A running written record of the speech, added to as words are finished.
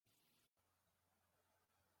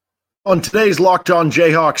On today's Locked On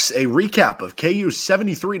Jayhawks, a recap of KU's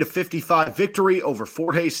 73-55 victory over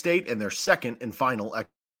Fort Hays State in their second and final.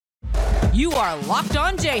 You are Locked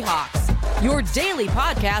On Jayhawks, your daily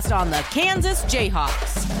podcast on the Kansas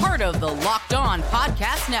Jayhawks, part of the Locked On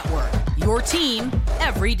Podcast Network, your team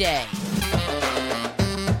every day.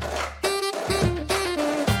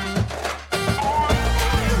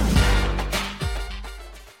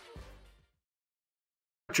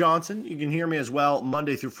 Johnson. You can hear me as well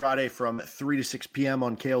Monday through Friday from 3 to 6 p.m.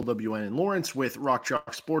 on KLWN in Lawrence with Rock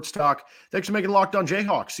Chalk Sports Talk. Thanks for making Locked On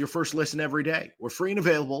Jayhawks your first listen every day. We're free and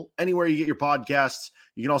available anywhere you get your podcasts.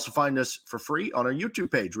 You can also find us for free on our YouTube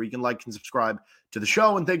page where you can like and subscribe to the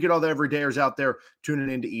show. And thank you to all the everydayers out there tuning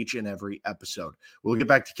into each and every episode. We'll get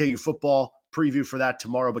back to KU football preview for that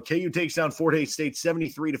tomorrow. But KU takes down Fort Hays State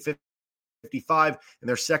 73-55 in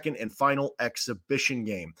their second and final exhibition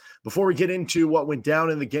game. Before we get into what went down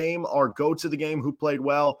in the game, our goats of the game, who played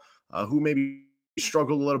well, who maybe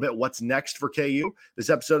struggled a little bit, what's next for KU. This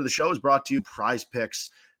episode of the show is brought to you Prize Picks.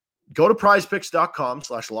 Go to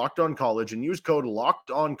prizepicks.com/lockedoncollege and use code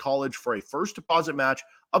LOCKEDONCollege for a first deposit match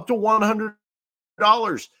up to $100.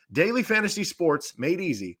 Daily fantasy sports made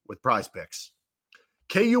easy with Prize Picks.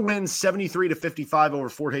 KU wins 73-55 over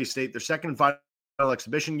Fort Hays State, their second and final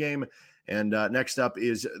exhibition game. And next up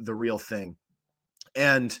is the real thing.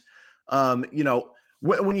 And,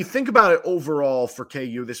 when you think about it overall for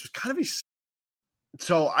KU, this was kind of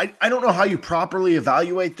so I don't know how you properly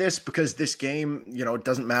evaluate this because this game, it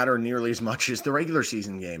doesn't matter nearly as much as the regular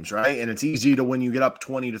season games, right? And it's easy to, when you get up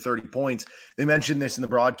 20 to 30 points, they mentioned this in the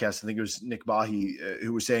broadcast. I think it was Nick Bahi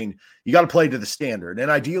who was saying, you got to play to the standard. And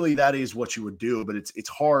ideally that is what you would do, but it's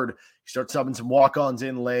hard. You start subbing some walk-ons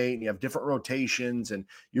in late and you have different rotations and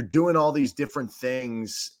you're doing all these different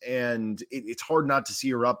things. And it's hard not to see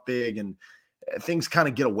you're up big and things kind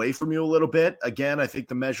of get away from you a little bit. Again, I think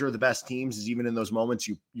the measure of the best teams is even in those moments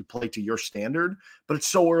you play to your standard, but it's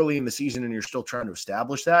so early in the season and you're still trying to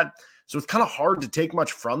establish that. So it's kind of hard to take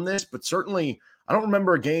much from this, but certainly I don't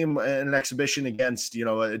remember a game in an exhibition against, a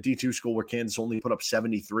D2 school where Kansas only put up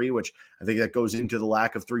 73, which I think that goes into the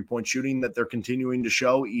lack of three-point shooting that they're continuing to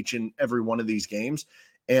show each and every one of these games.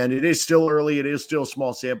 And it is still early. It is still a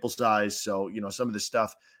small sample size. So, some of this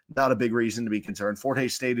stuff, not a big reason to be concerned. Fort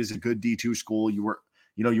Hays State is a good D2 school. You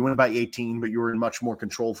went by 18, but you were in much more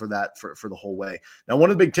control for that for the whole way. Now,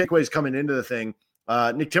 one of the big takeaways coming into the thing,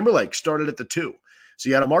 Nick Timberlake started at the 2. So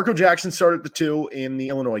you had Marco Jackson start at the 2 in the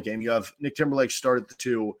Illinois game. You have Nick Timberlake start at the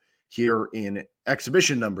 2 here in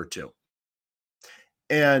exhibition number 2.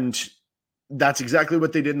 And that's exactly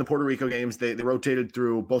what they did in the Puerto Rico games. They rotated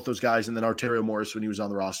through both those guys and then Arterio Morris when he was on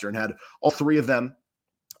the roster and had all three of them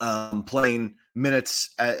playing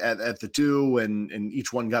minutes at the 2, and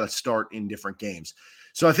each one got a start in different games.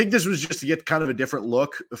 So I think this was just to get kind of a different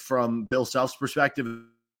look from Bill Self's perspective and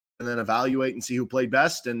then evaluate and see who played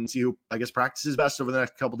best and see who, I guess, practices best over the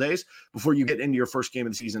next couple of days before you get into your first game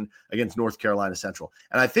of the season against North Carolina Central.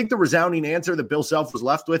 And I think the resounding answer that Bill Self was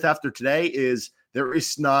left with after today is there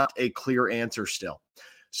is not a clear answer still.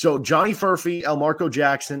 So Johnny Furphy, Marco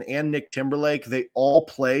Jackson, and Nick Timberlake, they all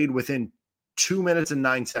played within 2 minutes and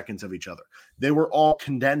 9 seconds of each other. They were all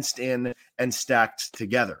condensed in and stacked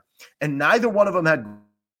together. And neither one of them had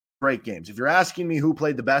great games. If you're asking me who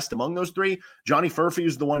played the best among those three, Johnny Furphy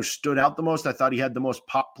was the one who stood out the most. I thought he had the most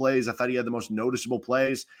pop plays. I thought he had the most noticeable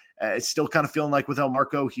plays. It's still kind of feeling like with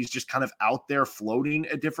Marco, he's just kind of out there floating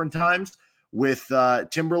at different times. With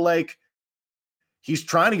Timberlake, he's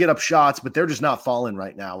trying to get up shots, but they're just not falling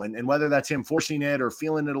right now. And whether that's him forcing it or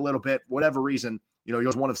feeling it a little bit, whatever reason, he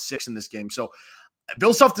was 1 of 6 in this game. So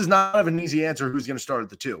Bill Self does not have an easy answer who's going to start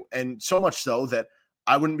at the 2. And so much so that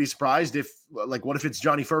I wouldn't be surprised if, what if it's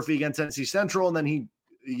Johnny Furphy against NC Central and then he,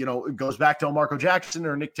 goes back to Marco Jackson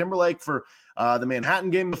or Nick Timberlake for the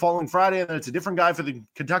Manhattan game the following Friday, and then it's a different guy for the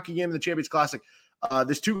Kentucky game in the Champions Classic.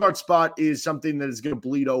 This 2-guard spot is something that is going to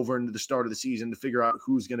bleed over into the start of the season to figure out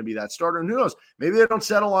who's going to be that starter. And who knows, maybe they don't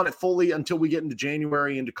settle on it fully until we get into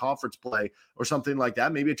January, into conference play or something like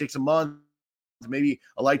that. Maybe it takes a month. Maybe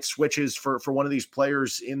a light switches for one of these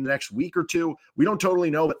players in the next week or two. We don't totally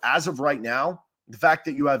know, but as of right now, the fact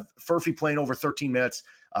that you have Furphy playing over 13 minutes,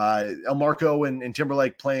 Marco and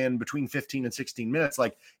Timberlake playing between 15 and 16 minutes,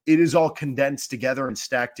 it is all condensed together and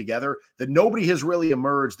stacked together, that nobody has really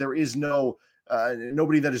emerged. There is no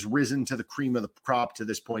nobody that has risen to the cream of the crop to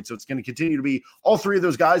this point. So it's going to continue to be all three of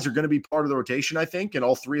those guys are going to be part of the rotation, I think. And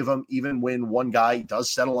all three of them, even when one guy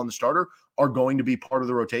does settle on the starter, are going to be part of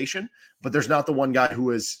the rotation. But there's not the one guy who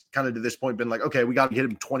has kind of to this point been like, okay, we got to get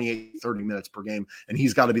him 28, 30 minutes per game, and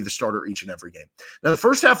he's got to be the starter each and every game. Now, the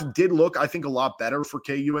first half did look, I think, a lot better for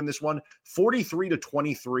KU in this one.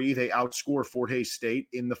 43-23, they outscore Fort Hays State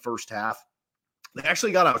in the first half. They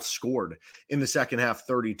actually got outscored in the second half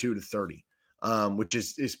 32-30, which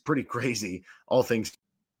is pretty crazy, all things.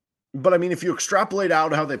 But, I mean, if you extrapolate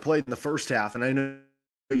out how they played in the first half, and I know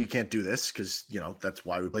you can't do this because, that's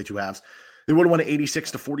why we play two halves. They would have won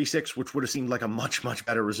 86-46, which would have seemed like a much, much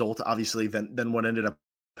better result, obviously, than what ended up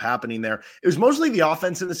happening there. It was mostly the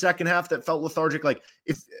offense in the second half that felt lethargic. Like,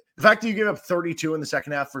 if the fact that you gave up 32 in the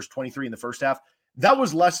second half versus 23 in the first half, that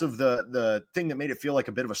was less of the thing that made it feel like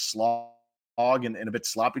a bit of a slog and a bit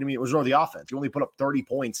sloppy to me. It was more the offense. You only put up 30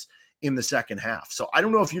 points in the second half. So I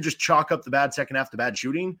don't know if you just chalk up the bad second half to bad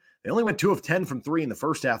shooting. They only went 2 of 10 from 3 in the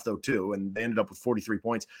first half, though, too, and they ended up with 43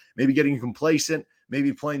 points. Maybe getting complacent,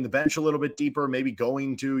 maybe playing the bench a little bit deeper, maybe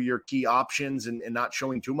going to your key options and not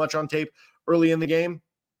showing too much on tape early in the game.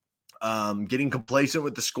 Getting complacent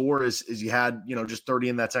with the score as you had, just 30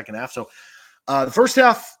 in that second half. So the first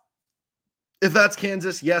half, if that's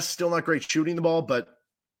Kansas, yes, still not great shooting the ball, but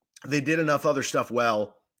they did enough other stuff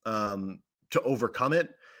well to overcome it.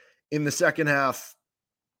 In the second half,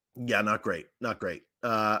 yeah, not great.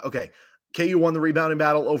 Okay. KU won the rebounding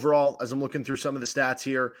battle overall. As I'm looking through some of the stats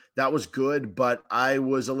here, that was good, but I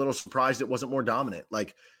was a little surprised it wasn't more dominant.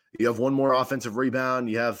 Like, you have one more offensive rebound.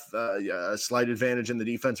 You have a slight advantage in the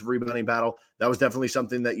defensive rebounding battle. That was definitely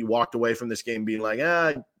something that you walked away from this game being like,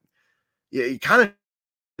 you kind of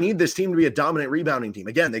need this team to be a dominant rebounding team.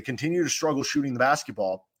 Again, they continue to struggle shooting the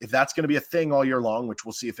basketball. If that's going to be a thing all year long, which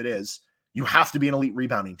we'll see if it is, you have to be an elite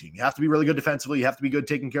rebounding team. You have to be really good defensively. You have to be good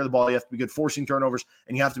taking care of the ball. You have to be good forcing turnovers,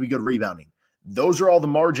 and you have to be good rebounding. Those are all the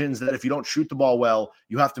margins that if you don't shoot the ball well,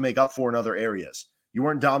 you have to make up for in other areas. You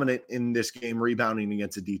weren't dominant in this game rebounding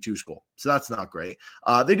against a D2 school. So that's not great.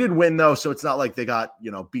 They did win, though, so it's not like they got,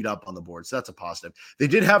 beat up on the board. So that's a positive. They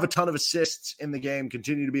did have a ton of assists in the game,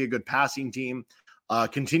 continue to be a good passing team,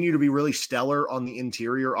 continue to be really stellar on the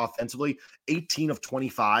interior offensively, 18 of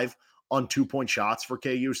 25 on 2-point shots for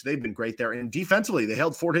KU. So they've been great there. And defensively, they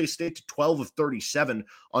held Fort Hays State to 12 of 37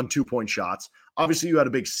 on 2-point shots. Obviously, you had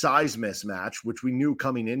a big size mismatch, which we knew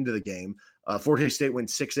coming into the game. Fort Hays State went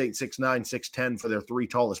 6'8", 6'9", 6'10 for their 3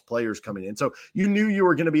 tallest players coming in. So you knew you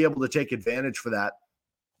were going to be able to take advantage for that.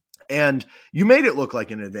 And you made it look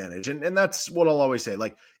like an advantage. And that's what I'll always say.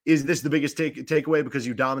 Like, is this the biggest takeaway because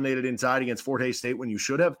you dominated inside against Fort Hays State when you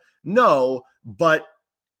should have? No, but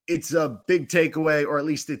it's a big takeaway, or at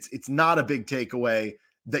least it's not a big takeaway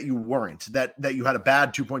that you weren't, that you had a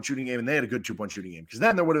bad 2-point shooting game and they had a good 2-point shooting game, because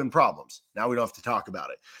then there would have been problems. Now we don't have to talk about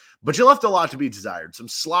it. But you left a lot to be desired. Some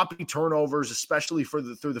sloppy turnovers, especially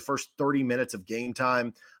through the first 30 minutes of game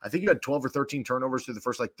time. I think you had 12 or 13 turnovers through the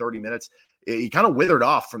first 30 minutes. You kind of withered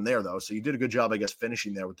off from there, though. So you did a good job, I guess,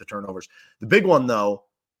 finishing there with the turnovers. The big one, though,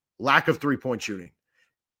 lack of 3-point shooting.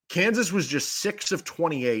 Kansas was just 6 of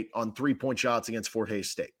 28 on 3-point shots against Fort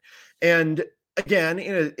Hays State. And again,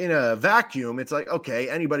 in a vacuum, it's like, okay,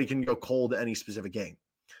 anybody can go cold any specific game.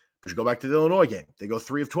 But you go back to the Illinois game. They go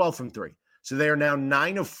 3 of 12 from 3. So they are now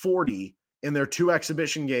 9 of 40 in their 2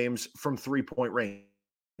 exhibition games from 3-point range.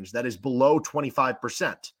 That is below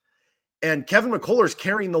 25%. And Kevin McCullough is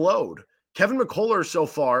carrying the load. Kevin McCullough so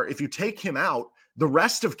far, if you take him out, the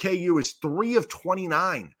rest of KU is 3 of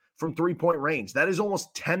 29 from 3-point range. That is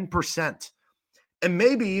almost 10%. And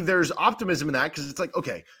maybe there's optimism in that because it's like,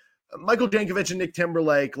 okay, Michael Jankovic and Nick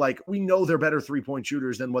Timberlake, like, we know they're better 3-point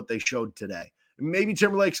shooters than what they showed today. Maybe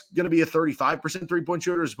Timberlake's going to be a 35% 3-point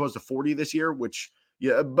shooter as opposed to 40 this year, which,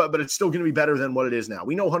 yeah, but it's still going to be better than what it is now.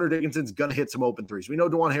 We know Hunter Dickinson's going to hit some open threes. We know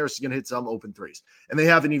DeJuan Harris is going to hit some open threes, and they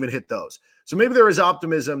haven't even hit those. So maybe there is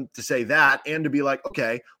optimism to say that and to be like,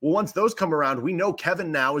 okay, well, once those come around, we know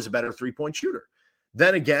Kevin now is a better 3-point shooter.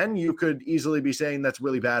 Then again, you could easily be saying that's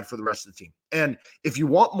really bad for the rest of the team. And if you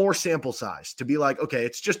want more sample size to be like, okay,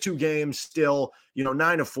 it's just 2 games still,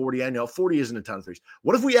 9 of 40. I know 40 isn't a ton of threes.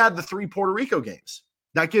 What if we add the 3 Puerto Rico games?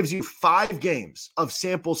 That gives you 5 games of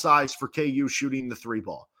sample size for KU shooting the 3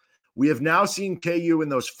 ball. We have now seen KU in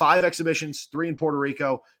those 5 exhibitions, 3 in Puerto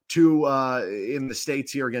Rico, 2 in the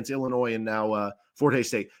States here against Illinois and now Fort Hays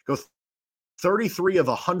State, go 33 of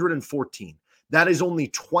 114. That is only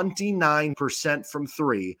 29% from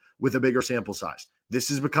 3 with a bigger sample size. This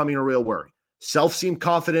is becoming a real worry. Self seemed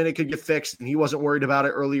confident it could get fixed, and he wasn't worried about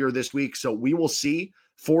it earlier this week. So we will see.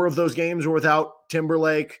 4 of those games were without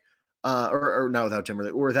Timberlake. or not without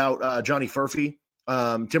Timberlake, or without Johnny Furphy.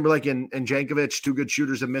 Timberlake and Jankovic, two good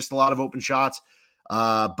shooters, have missed a lot of open shots.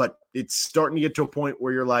 But it's starting to get to a point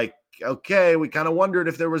where you're like, okay, we kind of wondered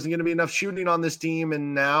if there wasn't going to be enough shooting on this team,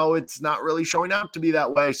 and now it's not really showing out to be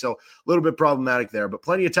that way. So a little bit problematic there, but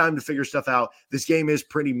plenty of time to figure stuff out. This game is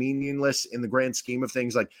pretty meaningless in the grand scheme of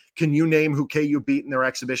things. Like, can you name who KU beat in their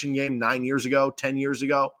exhibition game 9 years ago, 10 years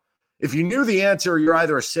ago? If you knew the answer, you're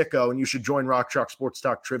either a sicko and you should join Rock Chalk Sports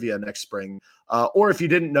Talk Trivia next spring, or if you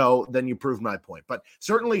didn't know, then you proved my point. But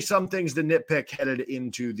certainly some things to nitpick headed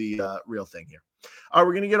into the real thing here. All right,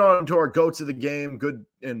 we're going to get on to our goats of the game, good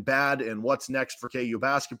and bad, and what's next for KU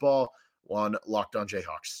basketball on Locked On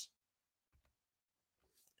Jayhawks.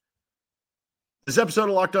 This episode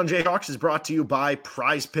of Locked On Jayhawks is brought to you by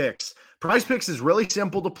Prize Picks. Prize Picks is really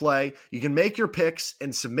simple to play. You can make your picks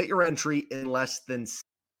and submit your entry in less than.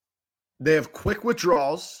 They have quick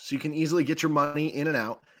withdrawals, so you can easily get your money in and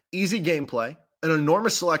out. Easy gameplay, an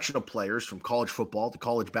enormous selection of players from college football to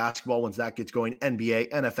college basketball once that gets going,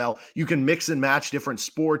 NBA, NFL. You can mix and match different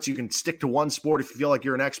sports. You can stick to one sport if you feel like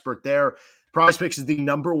you're an expert there. Prize Picks is the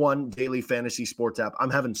 #1 daily fantasy sports app. I'm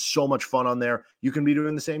having so much fun on there. You can be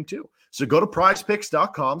doing the same too. So go to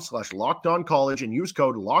prizepicks.com/lockedoncollege and use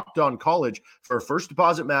code LOCKEDONCollege for a first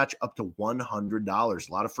deposit match up to $100.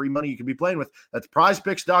 A lot of free money you can be playing with. That's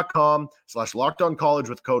prizepicks.com/lockedoncollege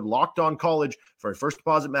with code LOCKEDONCollege for a first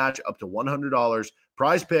deposit match up to $100.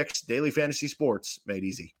 Prize Picks, daily fantasy sports made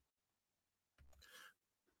easy.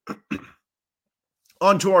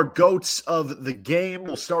 On to our goats of the game.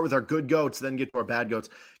 We'll start with our good goats, then get to our bad goats.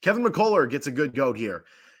 Kevin McCullough gets a good goat here.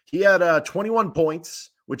 He had 21 points,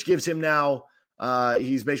 which gives him now,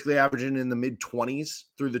 he's basically averaging in the mid-20s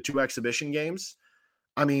through the 2 exhibition games.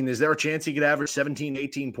 I mean, is there a chance he could average 17,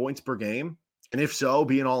 18 points per game? And if so,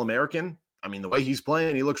 be an All-American? I mean, the way he's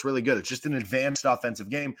playing, he looks really good. It's just an advanced offensive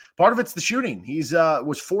game. Part of it's the shooting. He's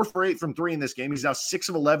was 4 for 8 from 3 in this game. He's now 6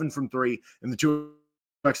 of 11 from 3 in the 2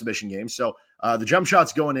 exhibition games. So the jump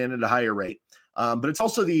shot's going in at a higher rate. But it's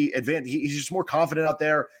also the advantage. He's just more confident out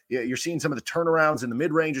there. You're seeing some of the turnarounds in the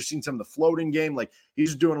mid-range. You're seeing some of the floating game. Like,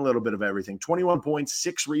 he's doing a little bit of everything. 21 points,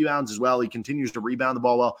 6 rebounds as well. He continues to rebound the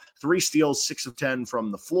ball well. 3 steals, 6 of 10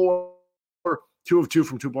 from the floor. 2 of 2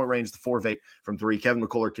 from 2-point range, the 4 of 8 from 3. Kevin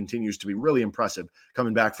McCullough continues to be really impressive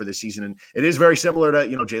coming back for this season. And it is very similar to,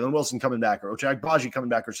 Jalen Wilson coming back, or Ochai Agbaji coming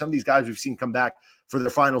back, or some of these guys we've seen come back for their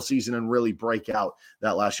final season and really break out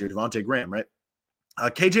that last year. Devontae Graham, right?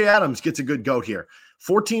 KJ Adams gets a good goat here.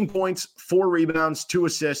 14 points, 4 rebounds, 2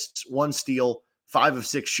 assists, 1 steal, 5 of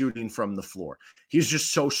 6 shooting from the floor. He's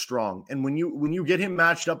just so strong. And when you get him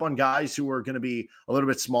matched up on guys who are going to be a little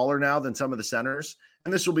bit smaller now than some of the centers,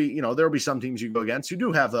 and this will be, there will be some teams you go against who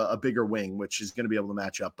do have a bigger wing, which is going to be able to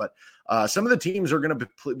match up. But some of the teams are going to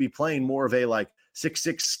be playing more of a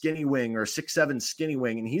 6'6" skinny wing or 6'7" skinny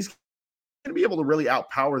wing, and he's going to be able to really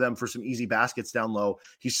outpower them for some easy baskets down low.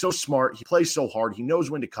 He's so smart. He plays so hard. He knows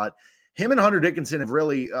when to cut. Him and Hunter Dickinson have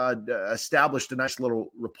really established a nice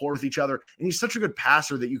little rapport with each other. And he's such a good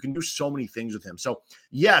passer that you can do so many things with him. So,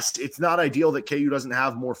 yes, it's not ideal that KU doesn't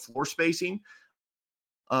have more floor spacing.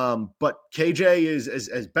 But KJ is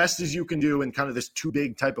as best as you can do in kind of this too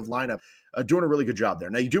big type of lineup, doing a really good job there.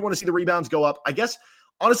 Now, you do want to see the rebounds go up. I guess,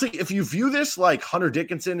 honestly, if you view this like Hunter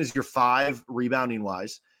Dickinson is your 5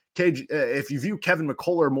 rebounding-wise, if you view Kevin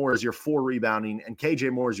McCullough more as your 4 rebounding and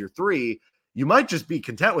KJ more as your 3, you might just be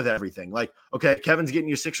content with everything. Like, okay, Kevin's getting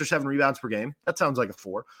you 6 or 7 rebounds per game. That sounds like a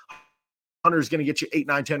 4. Hunter's going to get you 8,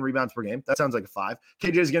 9, 10 rebounds per game. That sounds like a 5.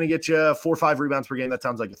 KJ's going to get you 4 or 5 rebounds per game. That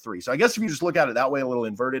sounds like a 3. So I guess if you just look at it that way, a little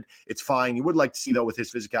inverted, it's fine. You would like to see, though, with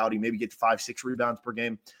his physicality, maybe get to 5, 6 rebounds per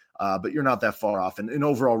game. But you're not that far off. And an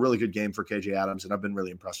overall really good game for KJ Adams, and I've been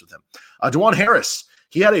really impressed with him. DeJuan Harris,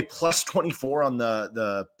 he had a plus 24 on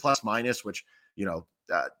the plus minus, which,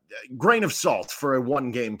 grain of salt for a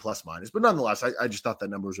 1-game plus minus. But nonetheless, I just thought that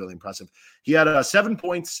number was really impressive. He had 7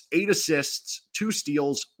 points, 8 assists, 2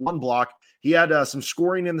 steals, 1 block. He had some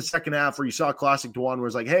scoring in the second half where you saw classic DeJuan where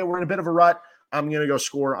it's like, hey, we're in a bit of a rut. I'm going to go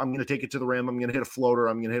score. I'm going to take it to the rim. I'm going to hit a floater.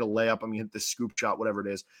 I'm going to hit a layup. I'm going to hit this scoop shot, whatever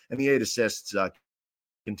it is. And the 8 assists,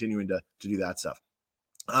 continuing to do that stuff.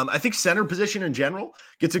 I think center position in general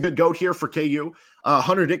gets a good goat here for KU.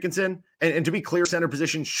 Hunter Dickinson, and to be clear, center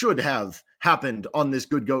position should have happened on this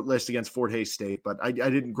good goat list against Fort Hays State, but I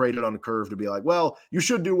didn't grade it on a curve to be like, well, you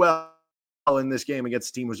should do well in this game against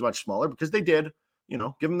a team who's much smaller, because they did.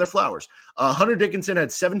 Give them their flowers. Hunter Dickinson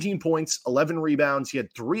had 17 points, 11 rebounds. He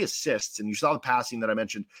had 3 assists, and you saw the passing that I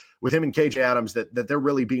mentioned with him and KJ Adams that they're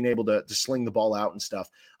really being able to sling the ball out and stuff.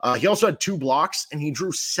 He also had 2 blocks, and he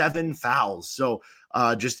drew 7 fouls. So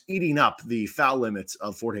just eating up the foul limits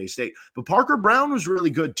of Fort Hays State. But Parker Brown was really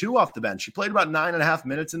good too off the bench. He played about 9.5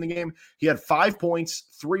 minutes in the game. He had 5 points,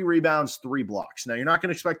 3 rebounds, 3 blocks. Now, you're not going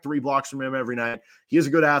to expect 3 blocks from him every night. He is a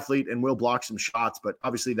good athlete and will block some shots, but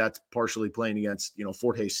obviously that's partially playing against,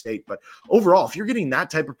 Fort Hays State. But overall, if you're getting that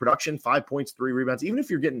type of production, 5 points, 3 rebounds, even if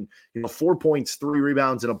you're getting, 4 points, 3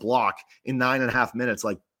 rebounds, and a block in 9.5 minutes,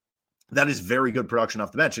 like, that is very good production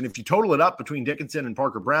off the bench. And if you total it up between Dickinson and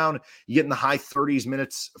Parker Brown, you get in the high 30s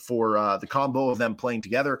minutes for the combo of them playing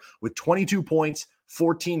together with 22 points,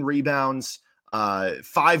 14 rebounds,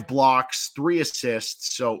 5 blocks, 3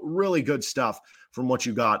 assists. So really good stuff from what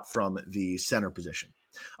you got from the center position.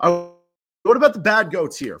 What about the bad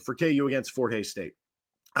goats here for KU against Fort Hays State?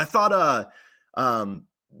 I thought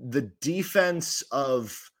the defense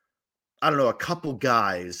of, a couple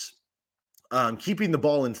guys keeping the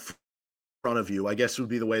ball in front of you, I guess would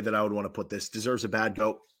be the way that I would want to put this, deserves a bad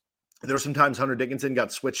goat. There were some times Hunter Dickinson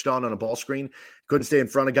got switched on a ball screen, couldn't stay in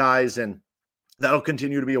front of guys, and that'll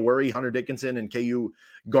continue to be a worry, Hunter Dickinson and KU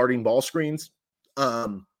guarding ball screens.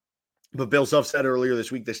 But Bill Self said earlier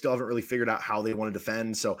this week they still haven't really figured out how they want to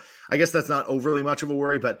defend, so I guess that's not overly much of a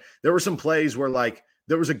worry, but there were some plays where,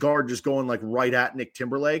 there was a guard just going, right at Nick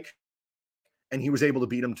Timberlake, and he was able to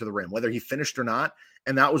beat him to the rim, whether he finished or not,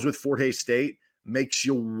 and that was with Fort Hays State. Makes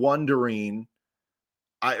you wonder,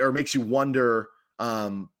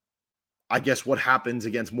 I guess, what happens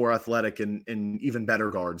against more athletic and even better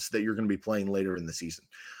guards that you're going to be playing later in the season.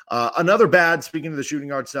 Another bad, speaking of the shooting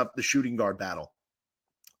guard stuff, the shooting guard battle.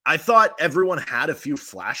 I thought everyone had a few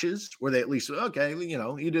flashes where they at least, okay,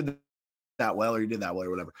 you did that well, or you did that well, or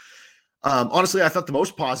whatever. Honestly, I thought the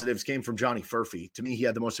most positives came from Johnny Furphy. To me, he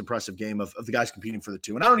had the most impressive game of the guys competing for the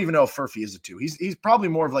 2. And I don't even know if Furphy is a 2. He's probably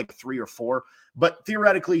more of a 3 or 4, but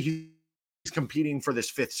theoretically he's competing for this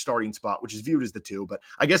 5th starting spot, which is viewed as the 2. But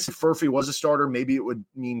I guess if Furphy was a starter, maybe it would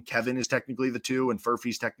mean Kevin is technically the 2 and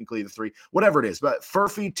Furphy's technically the 3, whatever it is. But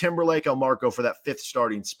Furphy, Timberlake, Elmarko for that 5th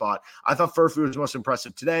starting spot. I thought Furphy was most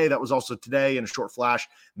impressive today. That was also today in a short flash.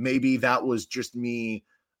 Maybe that was just me.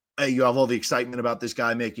 You have all the excitement about this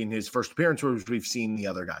guy making his first appearance, whereas we've seen the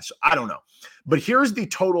other guys. So I don't know. But here's the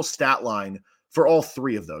total stat line for all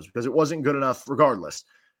 3 of those, because it wasn't good enough regardless.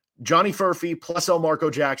 Johnny Furphy plus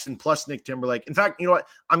Elmarko Jackson plus Nick Timberlake. In fact, you know what?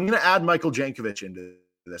 I'm going to add Michael Jankovic into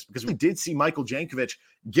this, because we did see Michael Jankovic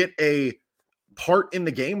get a part in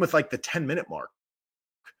the game with the 10-minute mark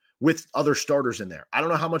with other starters in there. I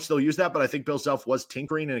don't know how much they'll use that, but I think Bill Self was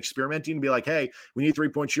tinkering and experimenting to be like, hey, we need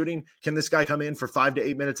 3-point shooting. Can this guy come in for 5 to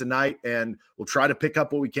 8 minutes a night, and we'll try to pick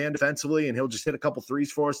up what we can defensively, and he'll just hit a couple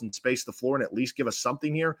threes for us and space the floor and at least give us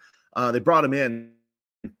something here. They brought him in.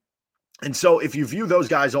 And so if you view those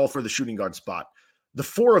guys all for the shooting guard spot, the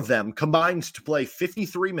 4 of them combined to play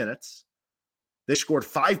 53 minutes. They scored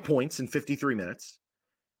 5 points in 53 minutes.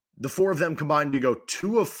 The 4 of them combined to go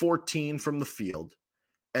 2 of 14 from the field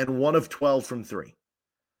and 1 of 12 from 3.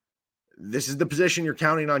 This is the position you're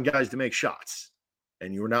counting on guys to make shots,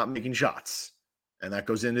 and you were not making shots. And that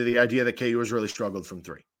goes into the idea that KU has really struggled from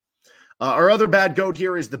 3. Our other bad goat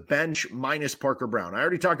here is the bench minus Parker Brown. I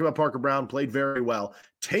already talked about Parker Brown, played very well.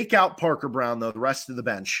 Take out Parker Brown, though, the rest of the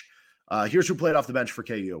bench. Here's who played off the bench for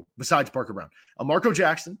KU, besides Parker Brown. Marco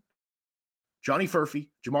Jackson, Johnny Furphy,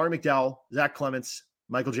 Jamari McDowell, Zach Clements,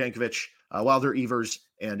 Michael Jankovic, Wilder Evers,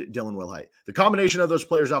 and Dylan Wilhite. The combination of those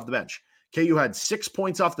players off the bench. KU had 6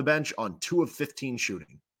 points off the bench on 2 of 15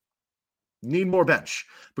 shooting. Need more bench.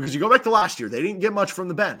 Because you go back to last year, they didn't get much from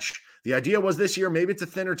the bench. The idea was this year, maybe it's a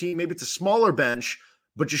thinner team, maybe it's a smaller bench,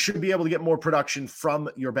 but you should be able to get more production from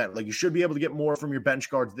your bench. You should be able to get more from your bench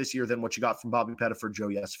guards this year than what you got from Bobby Pettiford, Joe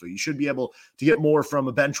Yesufu. You should be able to get more from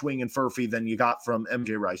a bench wing and Furphy than you got from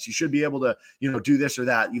MJ Rice. You should be able to, do this or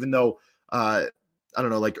that, even though,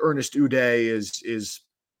 Ernest Uday is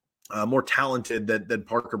more talented than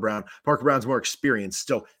Parker Brown. Parker Brown's more experienced.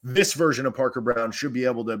 So this version of Parker Brown should be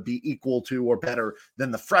able to be equal to or better than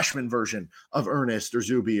the freshman version of Ernest or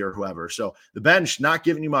Zuby or whoever. So the bench not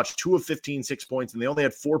giving you much, 2 of 15, 6 points, and they only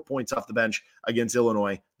had 4 points off the bench against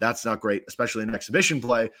Illinois. That's not great, especially in exhibition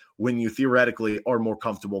play when you theoretically are more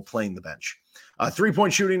comfortable playing the bench.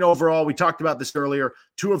 3-point shooting overall, we talked about this earlier,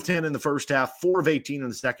 2 of 10 in the first half, 4 of 18 in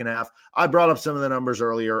the second half. I brought up some of the numbers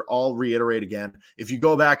earlier. I'll reiterate again. If you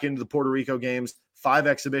go back into the Puerto Rico games, 5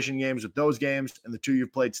 exhibition games with those games and the 2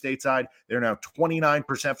 you've played stateside, they're now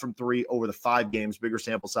 29% from 3 over the 5 games, bigger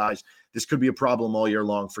sample size. This could be a problem all year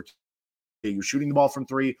long for you shooting the ball from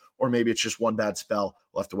 3, or maybe it's just one bad spell.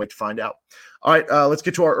 We'll have to wait to find out. All right, let's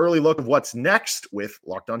get to our early look of what's next with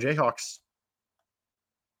Locked On Jayhawks.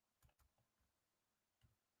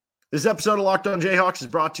 This episode of Locked On Jayhawks is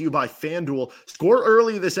brought to you by FanDuel. Score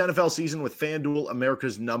early this NFL season with FanDuel,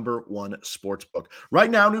 America's #1 sportsbook. Right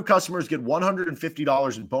now, new customers get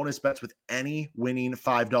 $150 in bonus bets with any winning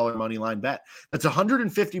 $5 moneyline bet. That's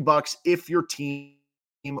 $150 if your team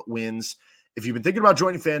wins. If you've been thinking about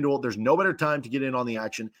joining FanDuel, there's no better time to get in on the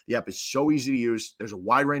action. The app is so easy to use. There's a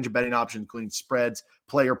wide range of betting options, including spreads,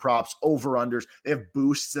 player props, over-unders. They have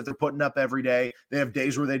boosts that they're putting up every day. They have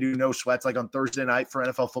days where they do no sweats, like on Thursday night for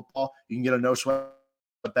NFL football. You can get a no sweat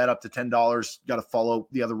bet up to $10. You got to follow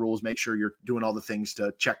the other rules. Make sure you're doing all the things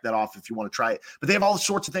to check that off if you want to try it. But they have all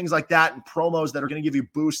sorts of things like that and promos that are going to give you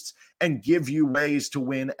boosts and give you ways to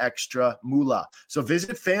win extra moolah. So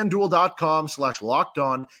visit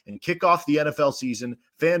FanDuel.com/lockedon and kick off the NFL season.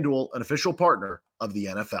 FanDuel, an official partner of the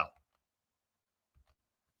NFL.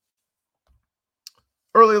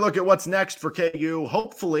 Early look at what's next for KU.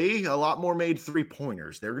 Hopefully, a lot more made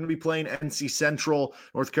three-pointers. They're going to be playing NC Central,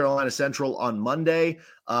 North Carolina Central on Monday.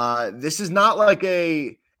 This is not like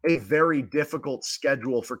a very difficult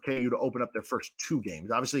schedule for KU to open up their first two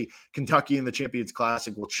games. Obviously, Kentucky in the Champions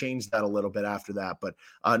Classic will change that a little bit after that. But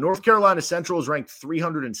North Carolina Central is ranked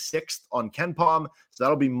 306th on KenPom, so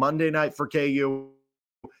that'll be Monday night for KU.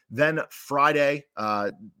 Then Friday,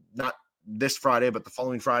 not this Friday, but the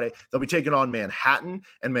following Friday, they'll be taking on Manhattan,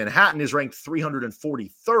 and Manhattan is ranked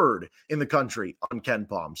 343rd in the country on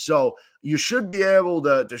KenPom. So you should be able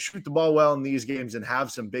to shoot the ball well in these games and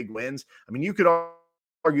have some big wins. I mean, you could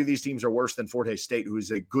argue these teams are worse than Forte State, who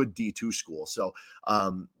is a good D2 school. So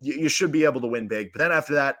you should be able to win big. But then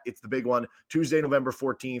after that, it's the big one. Tuesday, November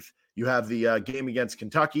 14th, you have the game against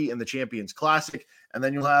Kentucky in the Champions Classic, and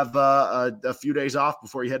then you'll have a few days off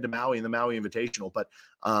before you head to Maui in the Maui Invitational. But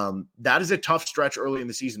that is a tough stretch early in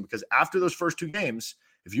the season, because after those first two games,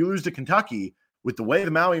 if you lose to Kentucky, with the way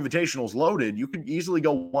the Maui Invitational is loaded, you could easily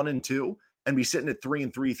go 1-2 and be sitting at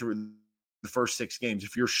 3-3 through the first six games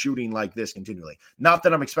if you're shooting like this continually. Not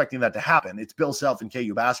that I'm expecting that to happen. It's Bill Self and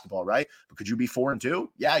KU basketball, right? But could you be 4-2?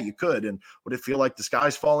 Yeah, you could. And would it feel like the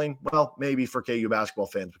sky's falling? Well, maybe for KU basketball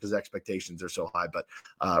fans, because expectations are so high. But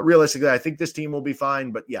realistically, I think this team will be fine.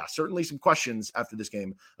 But yeah, certainly some questions after this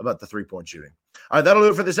game about the three-point shooting. All right, that'll do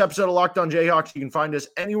it for this episode of Locked On Jayhawks. You can find us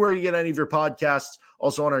anywhere you get any of your podcasts,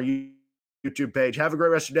 also on our YouTube page. Have a great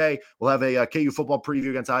rest of your day. We'll have a KU football preview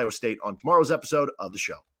against Iowa State on tomorrow's episode of the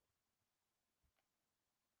show.